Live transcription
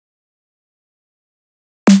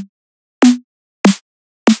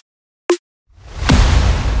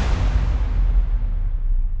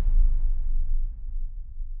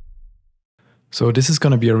So this is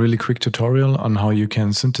going to be a really quick tutorial on how you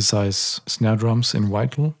can synthesize snare drums in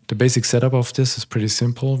Vital. The basic setup of this is pretty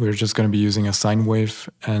simple. We're just going to be using a sine wave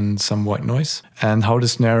and some white noise. And how the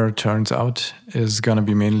snare turns out is going to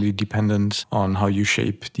be mainly dependent on how you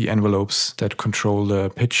shape the envelopes that control the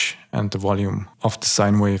pitch and the volume of the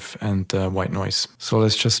sine wave and the white noise. So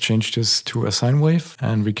let's just change this to a sine wave,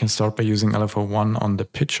 and we can start by using LFO1 on the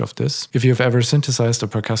pitch of this. If you've ever synthesized a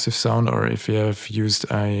percussive sound, or if you have used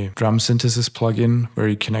a drum synthesis plugin where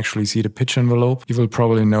you can actually see the pitch envelope, you will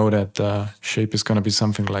probably know that the shape is going to be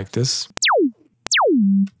something like this.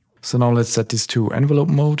 So now let's set this to envelope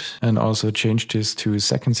mode and also change this to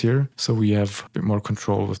seconds here, so we have a bit more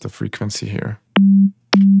control with the frequency here.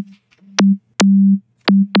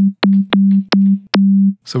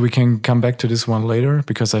 So we can come back to this one later,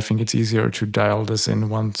 because I think it's easier to dial this in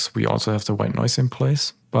once we also have the white noise in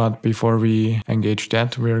place. But before we engage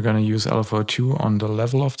that, we're going to use LFO2 on the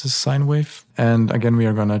level of this sine wave. And again, we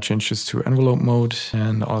are going to change this to envelope mode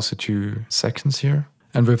and also to seconds here.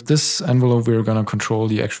 And with this envelope, we're going to control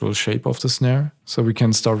the actual shape of the snare. So we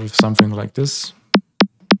can start with something like this.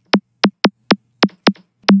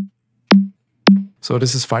 So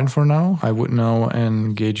this is fine for now. I would now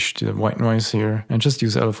engage the white noise here and just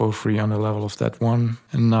use LFO3 on the level of that one.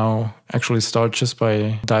 And now actually start just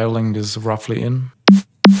by dialing this roughly in.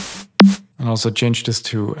 And also change this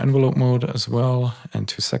to envelope mode as well and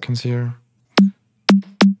to seconds here.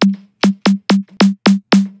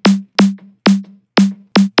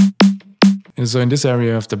 And so in this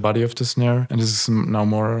area of the body of the snare, and this is now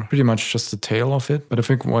more pretty much just the tail of it. But I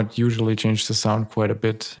think what usually changes the sound quite a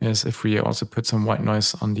bit is if we also put some white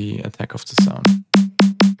noise on the attack of the sound.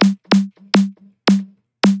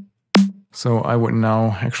 So I would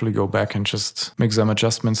now actually go back and just make some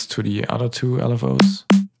adjustments to the other two LFOs.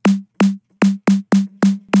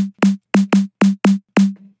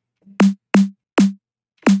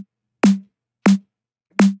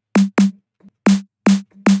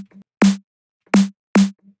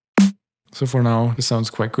 So for now, this sounds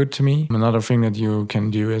quite good to me. Another thing that you can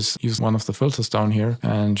do is use one of the filters down here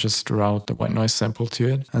and just route the white noise sample to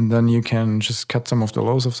it. And then you can just cut some of the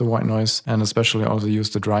lows of the white noise and especially also use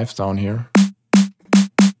the drive down here,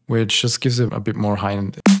 which just gives it a bit more high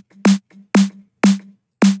end.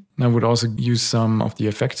 I would also use some of the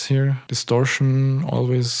effects here. Distortion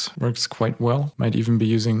always works quite well. Might even be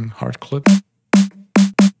using hard clip.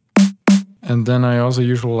 And then I also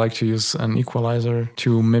usually like to use an equalizer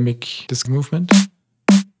to mimic this movement.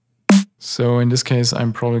 So in this case,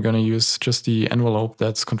 I'm probably going to use just the envelope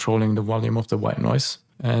that's controlling the volume of the white noise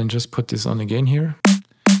and just put this on again here.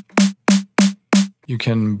 You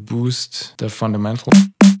can boost the fundamental,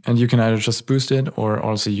 and you can either just boost it or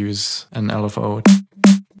also use an LFO.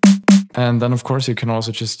 And then of course you can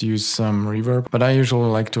also just use some reverb, but I usually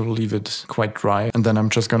like to leave it quite dry, and then I'm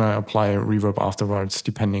just gonna apply reverb afterwards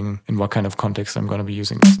depending in what kind of context I'm gonna be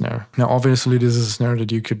using the snare. Now obviously this is a snare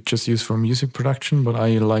that you could just use for music production, but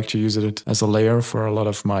I like to use it as a layer for a lot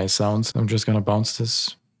of my sounds. I'm just gonna bounce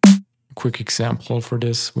this. A quick example for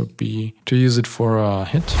this would be to use it for a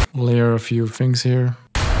hit. Layer a few things here.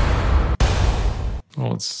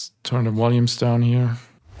 Well, let's turn the volumes down here.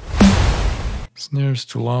 Snare's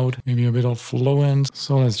too loud, maybe a bit of low end.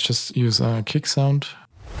 So let's just use a kick sound.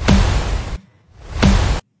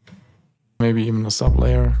 Maybe even a sub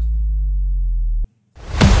layer.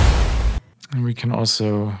 And we can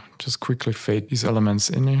also just quickly fade these elements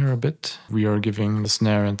in here a bit. We are giving the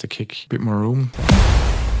snare and the kick a bit more room.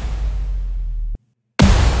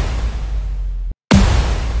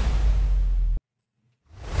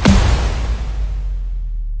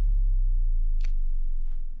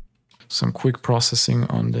 Some quick processing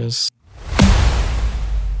on this.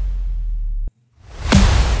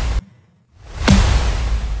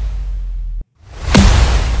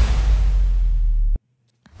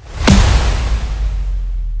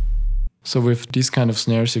 So with these kind of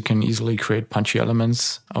snares, you can easily create punchy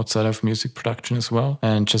elements outside of music production as well,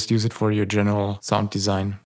 and just use it for your general sound design.